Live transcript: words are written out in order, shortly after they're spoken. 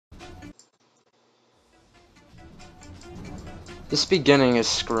This beginning is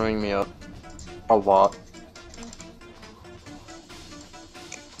screwing me up a lot.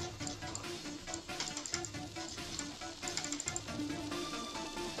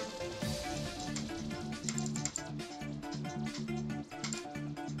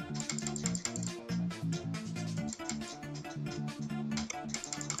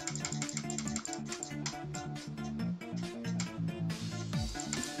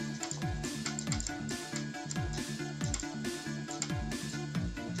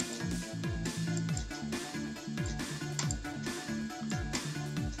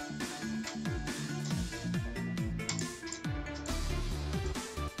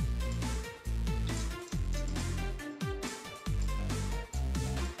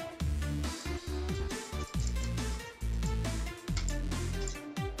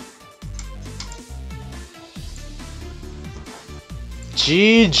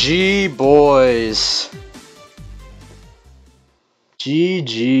 GG, boys.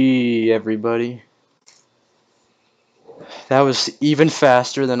 GG, everybody. That was even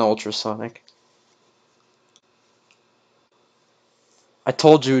faster than ultrasonic. I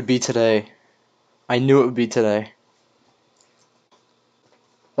told you it would be today. I knew it would be today.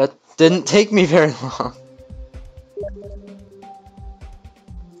 That didn't take me very long.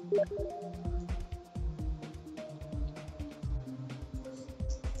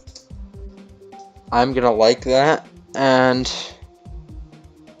 I'm gonna like that. And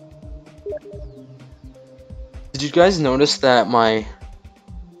did you guys notice that my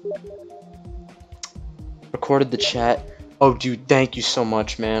recorded the chat? Oh, dude, thank you so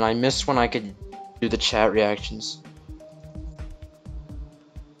much, man. I missed when I could do the chat reactions.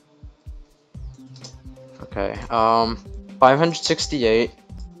 Okay, 568.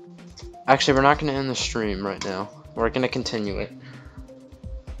 Actually, we're not gonna end the stream right now. We're gonna continue it.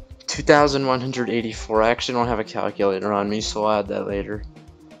 2,184. I actually don't have a calculator on me, so I'll add that later.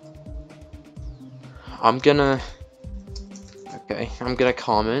 I'm gonna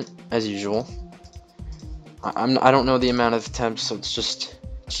comment as usual. I don't know the amount of attempts, so it's just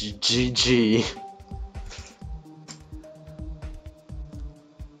GG.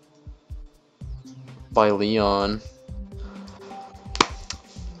 By Leon.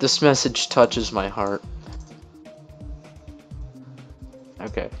 This message touches my heart.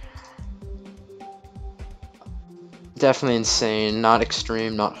 Okay. Definitely insane, not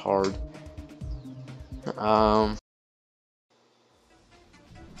extreme, not hard.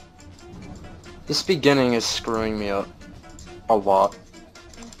 This beginning is screwing me up a lot.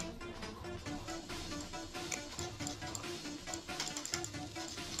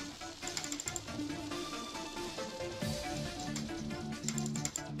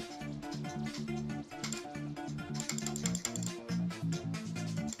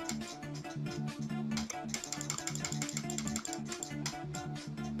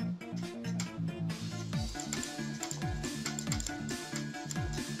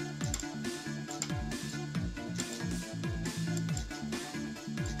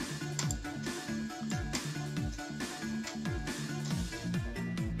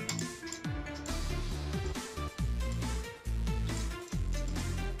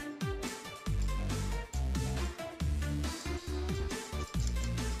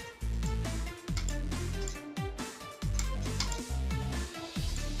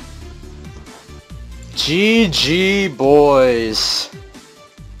 GG, boys.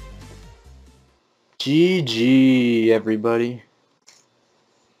 GG, everybody.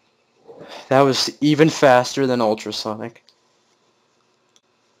 That was even faster than ultrasonic.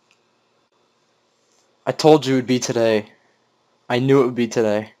 I told you it would be today. I knew it would be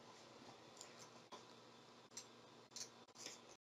today.